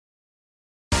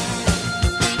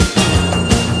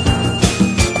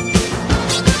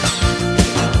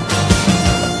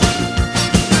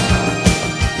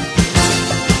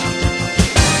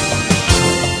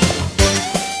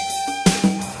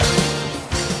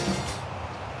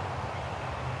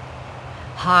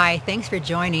Hi, thanks for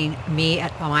joining me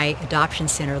at my adoption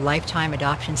center, Lifetime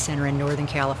Adoption Center in Northern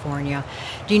California.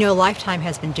 Do you know Lifetime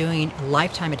has been doing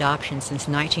lifetime adoption since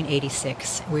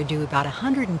 1986? We do about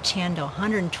 110 to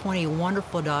 120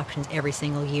 wonderful adoptions every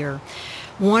single year.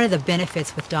 One of the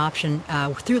benefits with adoption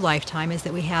through Lifetime is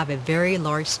that we have a very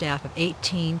large staff of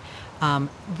 18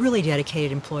 really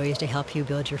dedicated employees to help you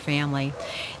build your family.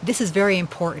 This is very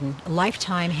important.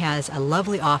 Lifetime has a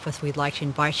lovely office we'd like to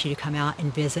invite you to come out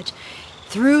and visit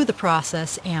through the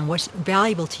process, and what's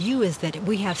valuable to you is that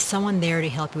we have someone there to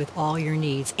help you with all your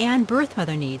needs and birth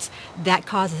mother needs. That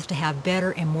causes us to have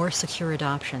better and more secure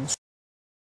adoptions.